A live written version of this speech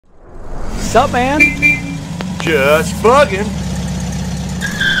Sup, man? Just bugging.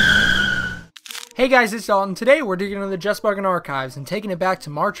 Hey guys, it's Dalton. Today we're digging into the Just Buggin Archives and taking it back to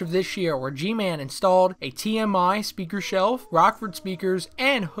March of this year, where G-Man installed a TMI speaker shelf, Rockford speakers,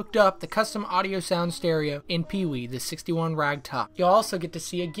 and hooked up the custom Autosound stereo in PeeWee, the 61 Ragtop. You'll also get to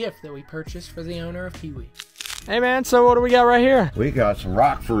see a gift that we purchased for the owner of PeeWee. Hey man, so what do we got right here? We got some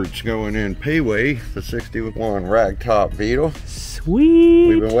Rockfords going in PeeWee, the 61 Ragtop Beetle. Sweet.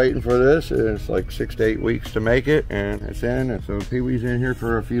 We've been waiting for this. It's like 6 to 8 weeks to make it, and it's in. And so PeeWee's in here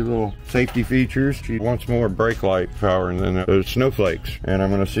for a few little safety features. She wants more brake light power than the snowflakes. And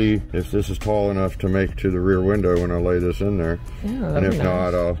I'm gonna see if this is tall enough to make to the rear window when I lay this in there. Yeah, and if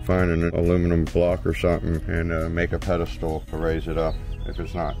not, I'll find an aluminum block or something and make a pedestal to raise it up if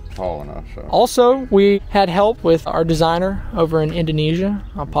it's not tall enough. So. Also, we had help with our designer over in Indonesia.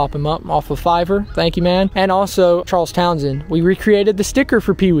 I'll pop him up off of Fiverr. Thank you, man. And also Charles Townsend. We recreated the sticker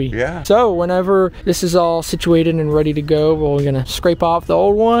for PeeWee. Yeah. So whenever this is all situated and ready to go, we're gonna scrape off the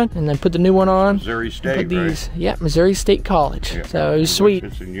old one and then put the new one on. Missouri State, put these, right? Yeah, Missouri State College. Yeah. So it was sweet.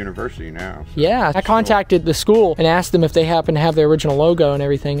 It's in university now. So. Yeah, I contacted the school and asked them if they happened to have the original logo and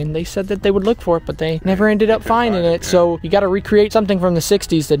everything, and they said that they would look for it, but they never ended up finding it. So you got to recreate something from the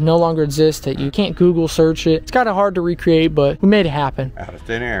 60s that no longer exists, that you can't Google search it. It's kind of hard to recreate, but we made it happen. Out of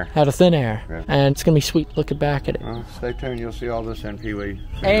thin air. Out of thin air. Yeah. And it's gonna be sweet looking back at it. Well, stay tuned, you'll see all this in PeeWee.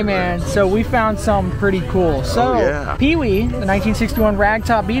 Hey man, so we found something pretty cool. So PeeWee, the 1961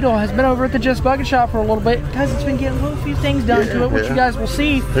 Ragtop Beetle, has been over at the Just Buggin shop for a little bit because it's been getting a little few things done to it, which you guys will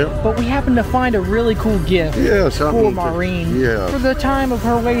see. Yeah. But we happened to find a really cool gift for Maureen. For the time of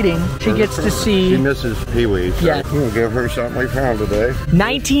her waiting, she gets to see. She misses PeeWee. So yeah. We'll give her something we found today.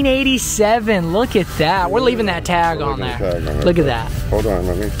 1987. Look at that. We're leaving that tag on there. Look at that. Hold on,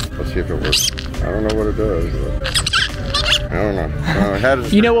 let's see if it works. I don't know what it does. But I don't know.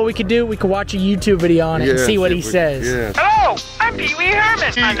 You know what we could do? We could watch a YouTube video on it and see what he says. Yeah. Hello, I'm Pee-wee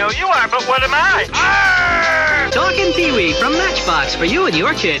Herman. I know you are, but what am I? Arr! Talking Pee-wee from Matchbox for you and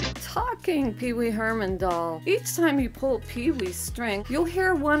your kid. Talking Pee-wee Herman doll. Each time you pull Pee-wee's string, you'll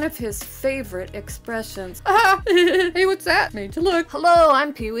hear one of his favorite expressions. Ah! Hey, what's that? Made to look. Hello,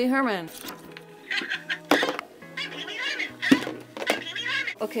 I'm Pee-wee Herman.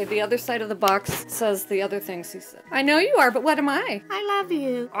 Okay, the other side of the box says the other things he said. I know you are, but what am I? I love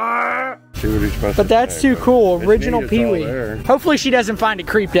you. See what he's supposed But to that's say, too cool. Original it's all PeeWee. there. Hopefully she doesn't find it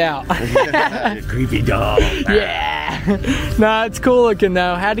creeped out. Creepy doll. Yeah. Nah, it's cool looking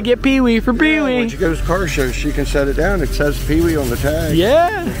though. Had to get PeeWee for PeeWee. When she goes to car shows, she can set it down. It says PeeWee on the tag.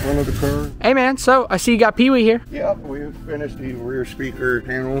 Yeah. In front of the car. Hey man, so I see you got PeeWee here. Yep, we finished the rear speaker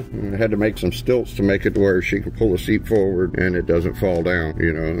panel and had to make some stilts to make it to where she can pull the seat forward and it doesn't fall down,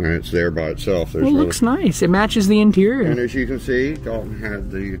 you know, and it's there by itself. Well, it looks nice. It matches the interior. And as you can see, Dalton had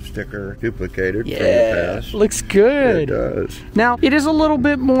the sticker duplicated from the past. Looks good. It does. Now, it is a little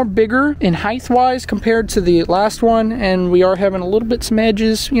bit more bigger in height-wise compared to the last one, and we are having a little bit some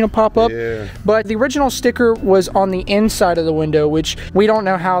edges, you know, pop up. Yeah. But the original sticker was on the inside of the window, which we don't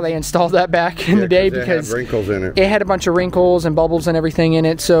know how they installed that back in the day because it had wrinkles in it. It had a bunch of wrinkles and bubbles and everything in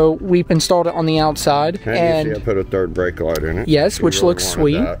it, so we installed it on the outside. And you see I put a third brake light in it. Yes, which looks sweet.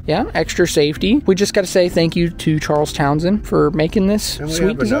 Yeah, extra safety. We just got to say thank you to Charles Townsend for making this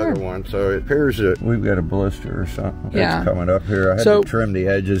sweet design. Another one, so it appears that we've got a blister or something that's coming up here. I had to trim the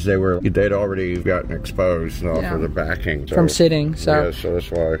edges. They'd already gotten exposed for the backing. So, from sitting, so. Yeah, so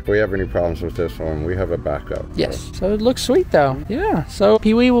that's why if we have any problems with this one, we have a backup. Yes, so it looks sweet though. Yeah, so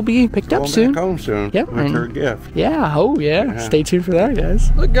PeeWee will be picked up soon. Back home soon. Yep. With her gift. Yeah, oh yeah. Stay tuned for that,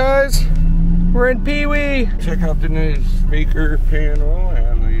 guys. Look guys, we're in PeeWee. Check out the new speaker panel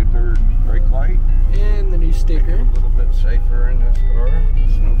and the third brake light. And the new sticker. A little bit safer in this car.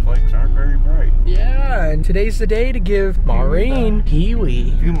 The snowflakes aren't very bright. Yeah, and today's the day to give Maureen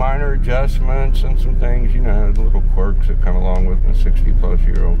PeeWee. A few minor adjustments and some things, you know, the little quirks that come along with a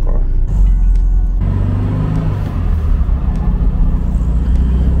 60-plus-year-old car.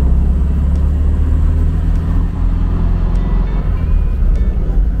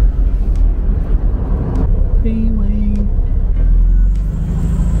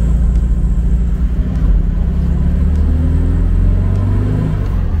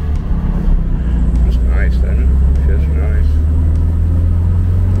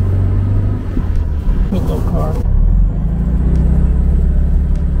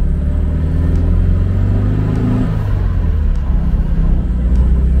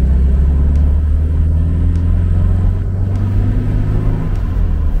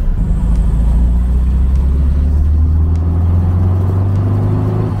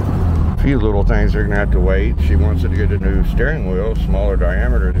 things are gonna have to wait. She wants to get a new steering wheel, smaller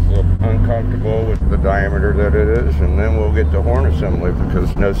diameter. She's a little uncomfortable with the diameter that it is, and then we'll get the horn assembly because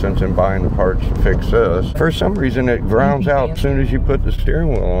there's no sense in buying the parts to fix this. For some reason, it grounds out as soon as you put the steering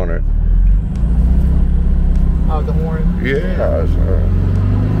wheel on it. Oh, the horn? Yeah.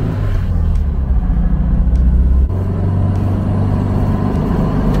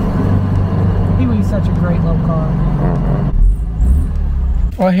 PeeWee's such a great little car.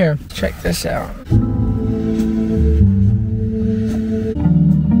 Well, here, check this out.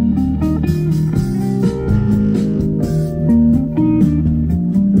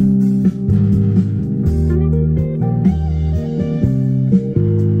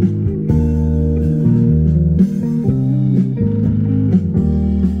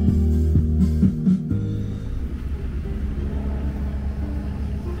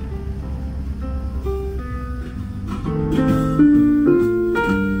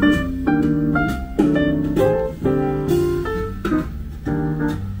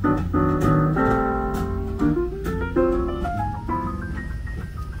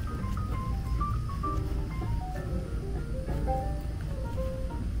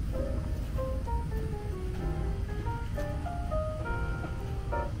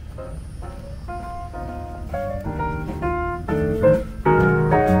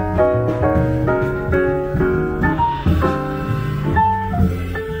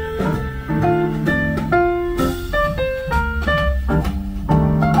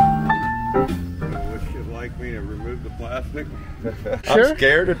 Sure. I'm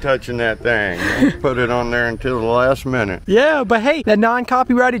scared of touching that thing. Put it on there until the last minute. Yeah, but hey, that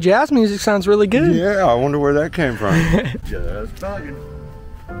non-copyrighted jazz music sounds really good. Yeah, I wonder where that came from. Just bugging.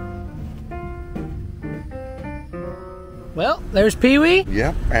 Well, there's PeeWee.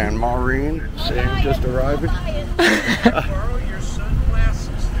 Yep, and Maureen just arriving. Borrow your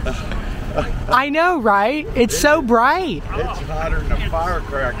sunglasses. I know, right? It's so bright. It's hotter than a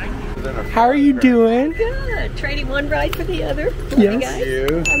firecracker. How are you doing? Good. Trading one ride for the other. Yes. Guys? You.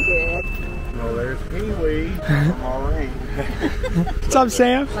 I'm good. Well, there's PeeWee. Maureen. What's up,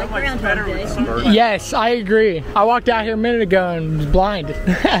 Sam? Like Groundhog Day. Yes, I agree. I walked out here a minute ago and was blinded.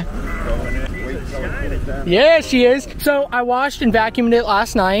 Yeah, she is. So I washed and vacuumed it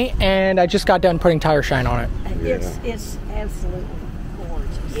last night, and I just got done putting tire shine on it. It's absolutely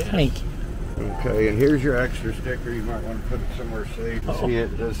gorgeous. Thank you. Okay, and here's your extra sticker. You might want to put it somewhere safe. See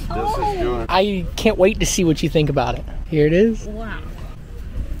it. This is doing. I can't wait to see what you think about it. Here it is. Wow.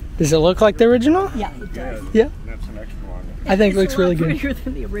 Does it look like the original? Yeah, it does. Yeah. That's an extra one. I think it looks really good. Prettier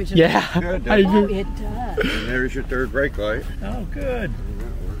than the original. Yeah. Good, I Oh, do. it does. And there's your third brake light. Oh, good.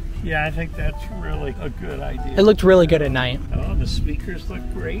 Yeah, I think that's really a good idea. It looked really good at night. Oh, the speakers look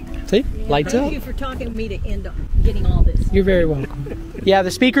great. See? Lights Thank up. you for talking to me to end up getting all this. You're very welcome. Yeah,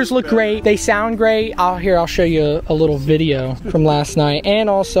 the speakers look great. They sound great. I'll show you a little video from last night, and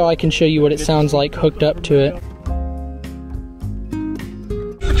also I can show you what it sounds like hooked up to it.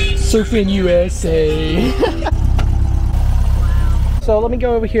 Surfing USA. So let me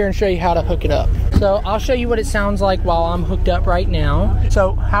go over here and show you how to hook it up. So I'll show you what it sounds like while I'm hooked up right now.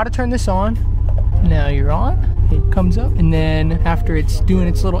 So how to turn this on. Now you're on. It comes up, and then after it's doing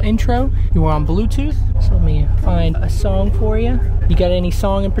its little intro, you're on Bluetooth. So let me find a song for you. You got any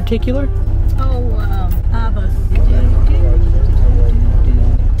song in particular? Oh, ABBA.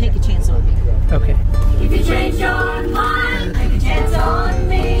 Take a chance on me. Okay. If you change your mind, take a chance on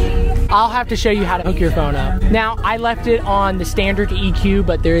me. I'll have to show you how to hook your phone up. Now, I left it on the standard EQ,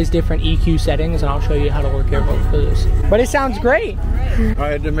 but there is different EQ settings, and I'll show you how to work your both of those. But it sounds great. I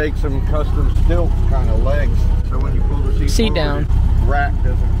had to make some custom stilt kind of legs, so when you pull the seat forward, down, the rack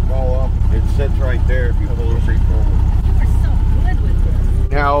doesn't fall off. It sits right there if you pull the seat forward. You are so good with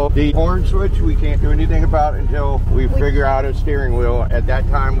this. Now, the horn switch, we can't do anything about until we figure out a steering wheel. At that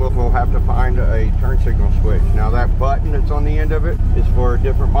time, we'll have to find a turn signal switch. Now, that button that's on the end of it is for a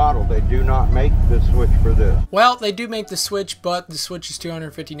different model. They do not make the switch for this. Well, they do make the switch, but the switch is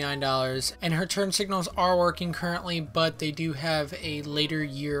 $259, and her turn signals are working currently, but they do have a later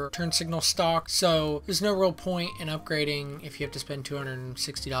year turn signal stock, so there's no real point in upgrading if you have to spend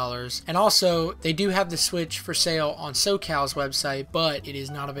 $260. And also, they do have the switch for sale on SoCal's website, but it is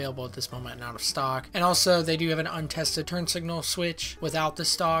not available at this moment and out of stock. And also, they do have an untested turn signal switch without the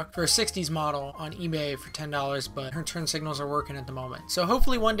stock for a 60s model on eBay for $10, but her turn signals are working at the moment. So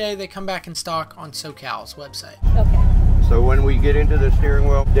hopefully one day they come back in stock on SoCal's website. Okay. So when we get into the steering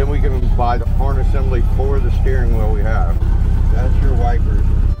wheel, then we can buy the horn assembly for the steering wheel we have. That's your wipers.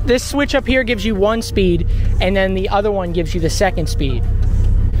 This switch up here gives you one speed, and then the other one gives you the second speed.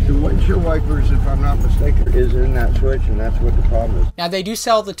 The windshield wipers, if I'm not mistaken, is in that switch, and that's what the problem is. Now they do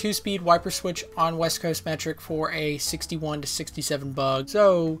sell the 2-speed wiper switch on West Coast Metric for a 61 to 67 bucks.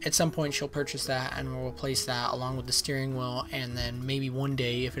 So at some point she'll purchase that and we'll replace that along with the steering wheel, and then maybe one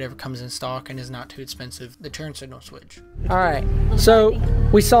day, if it ever comes in stock and is not too expensive, the turn signal switch. All right, so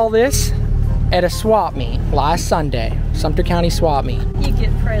we saw this at a swap meet last Sunday, Sumter County swap meet. You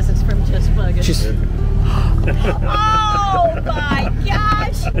get presents from Just Buggin. Oh my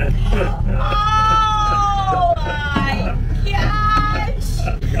gosh! Oh my gosh!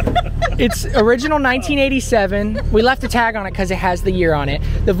 It's original 1987. We left a tag on it because it has the year on it.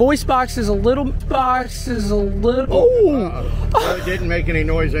 The voice box is a little. Well, it didn't make any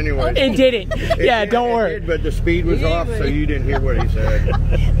noise anyway. It didn't. Yeah, don't worry. It did, but the speed was off, so you didn't hear what he said.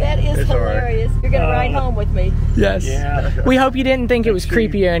 That is It's hilarious. You're gonna ride home with me. Yes. Yeah. We hope you didn't think it was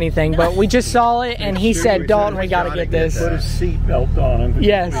creepy or anything, but we just saw it and he said, "Dalton, we gotta get this." Put a seatbelt on him.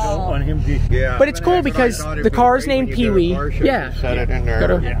 Yes. We don't want him to. Yeah. But it's cool because the car's named Pee-wee. Yeah. Set it in there.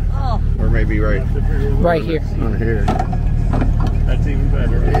 Oh. Or maybe right here. on here. That's even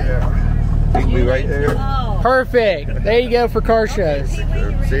better. Yeah. Pee-wee right there. Oh. Perfect. There you go for car shows.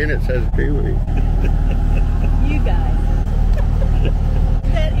 Seeing it says Pee-wee. You guys.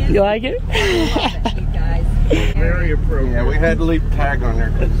 That is. You like it? I love it, you guys. Very appropriate. Yeah, we had to leave a tag on there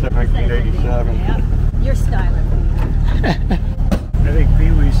because it's 1987. Yep. You're styling. I think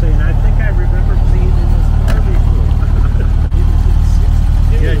Pee-wee's saying, I think I remember seeing in this car before.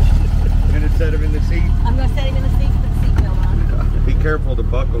 Yeah, you're gonna set him in the seat. I'm gonna set him in the seat, put the seatbelt on. Be careful, the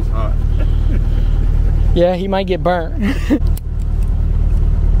buckle's hot. Yeah, he might get burnt. He's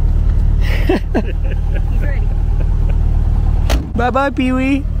ready. Bye-bye,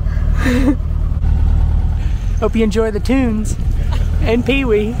 Pee-wee. Hope you enjoy the tunes. And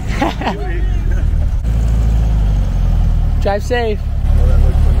Pee-wee. Drive safe. Oh, that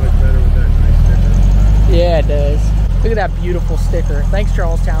looks so much better with that nice sticker. Yeah, it does. Look at that beautiful sticker. Thanks,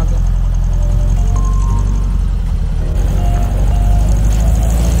 Charles Townsend.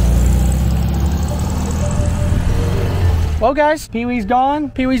 Well, guys, Pee-wee's gone.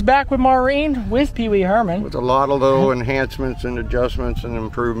 Pee-wee's back with Maureen, with Pee-wee Herman. With a lot of little enhancements and adjustments and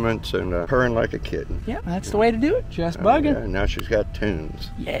improvements and purring like a kitten. Yeah, that's the way to do it. Just bugging. Yeah, now she's got tunes.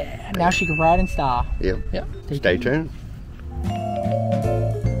 Yeah, now she can ride in style. Yep. Yep. Stay tuned.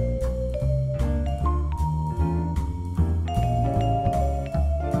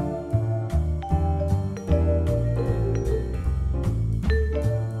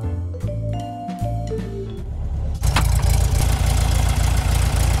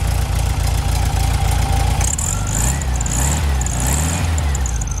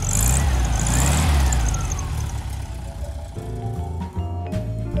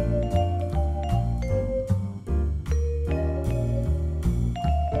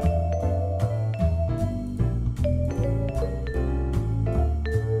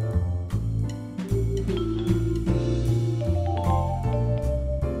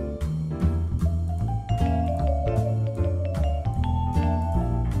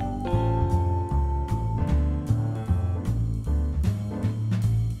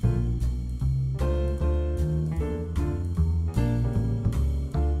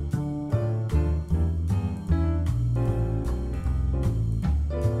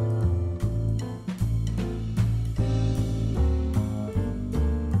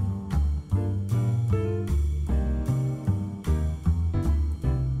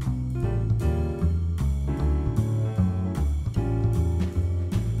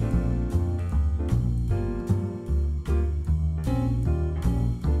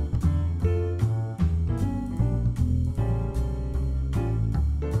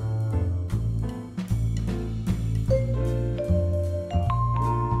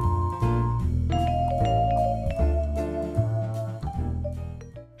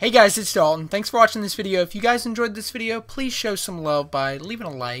 Hey guys, it's Dalton. Thanks for watching this video. If you guys enjoyed this video, please show some love by leaving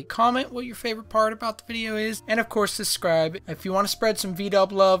a like, comment what your favorite part about the video is, and of course subscribe. If you want to spread some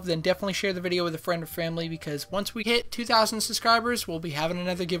VW love, then definitely share the video with a friend or family, because once we hit 2,000 subscribers, we'll be having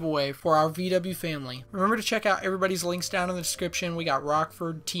another giveaway for our VW family. Remember to check out everybody's links down in the description. We got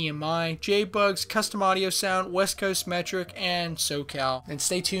Rockford, TMI, J-Bugs, Custom Audio Sound, West Coast Metric, and SoCal. And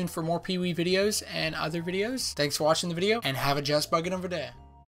stay tuned for more Pee-wee videos and other videos. Thanks for watching the video, and have a Just Buggin' over there.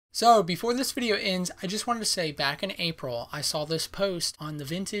 So before this video ends, I just wanted to say back in April, I saw this post on the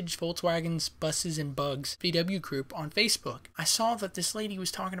Vintage Volkswagens Buses and Bugs VW group on Facebook. I saw that this lady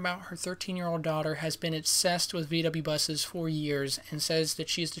was talking about her 13-year-old daughter has been obsessed with VW buses for years and says that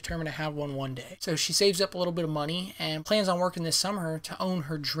she is determined to have one day. So she saves up a little bit of money and plans on working this summer to own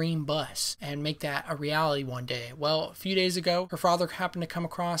her dream bus and make that a reality one day. Well, a few days ago, her father happened to come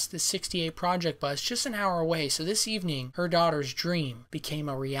across the 68 Project bus just an hour away. So this evening, her daughter's dream became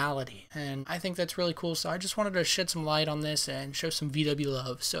a reality. And I think that's really cool, so I just wanted to shed some light on this and show some VW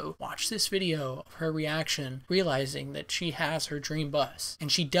love. So watch this video of her reaction, realizing that she has her dream bus.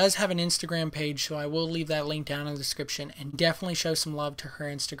 And she does have an Instagram page, so I will leave that link down in the description, and definitely show some love to her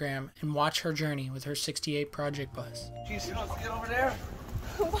Instagram and watch her journey with her 68 Project bus. Jeez, you don't get over there.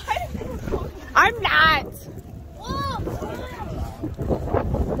 What? I'm not.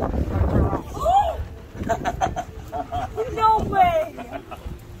 No way.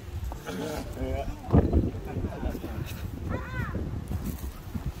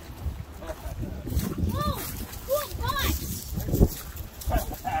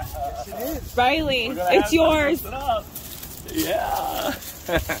 Ryleigh, it's yours. Yeah.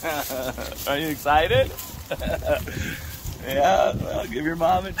 Are you excited? Yeah, well, give your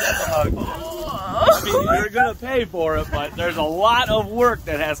mom a hug. I mean, you're gonna pay for it, but there's a lot of work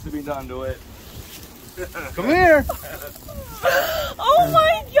that has to be done to it. Come here. Oh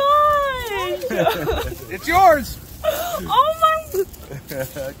my gosh! It's yours. Oh my!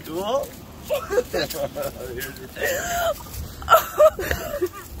 Cool.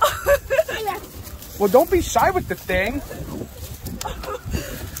 Well, don't be shy with the thing.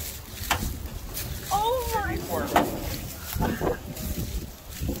 Oh my!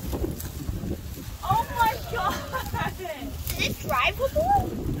 Oh my god! Is it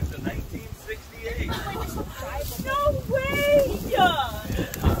drivable? It's a 1968. No way!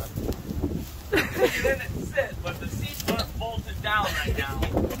 Get in and sit, but the seats aren't bolted down right now.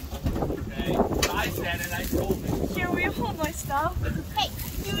 Okay? I said it, I told him. Here, will you hold my stuff? Hey,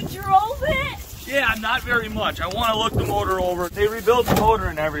 you drove it? Yeah, not very much. I want to look the motor over. They rebuilt the motor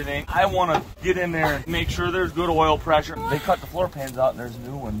and everything. I want to get in there and make sure there's good oil pressure. They cut the floor pans out and there's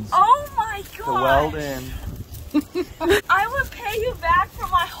new ones Oh my god! to weld in. I would pay you back for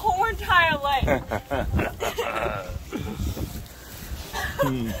my whole entire life.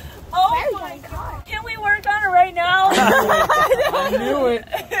 Oh my god. Can we work on it right now? I knew it.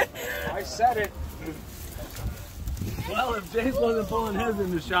 I said it. Well, if Jace wasn't pulling his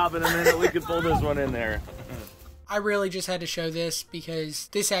in the shop in a minute, we could pull this one in there. I really just had to show this because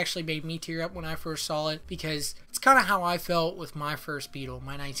this actually made me tear up when I first saw it, because it's kind of how I felt with my first Beetle,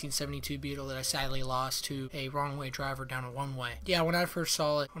 my 1972 Beetle that I sadly lost to a wrong-way driver down a one-way. Yeah, when I first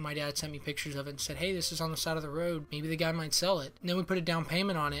saw it, when my dad sent me pictures of it and said, hey, this is on the side of the road, maybe the guy might sell it. And then we put a down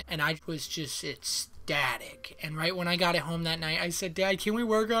payment on it, and I was just, it's ecstatic. And right when I got it home that night, I said, Dad, can we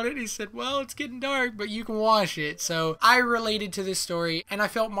work on it? And he said, well, it's getting dark, but you can wash it. So I related to this story, and I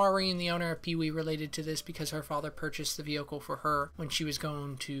felt Maureen, the owner of PeeWee, related to this because her father purchased the vehicle for her when she was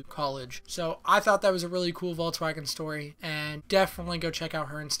going to college. So I thought that was a really cool Volkswagen story, and definitely go check out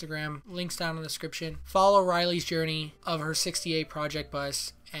her Instagram. Links down in the description. Follow Ryleigh's journey of her 68 Project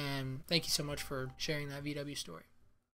bus, and thank you so much for sharing that VW story.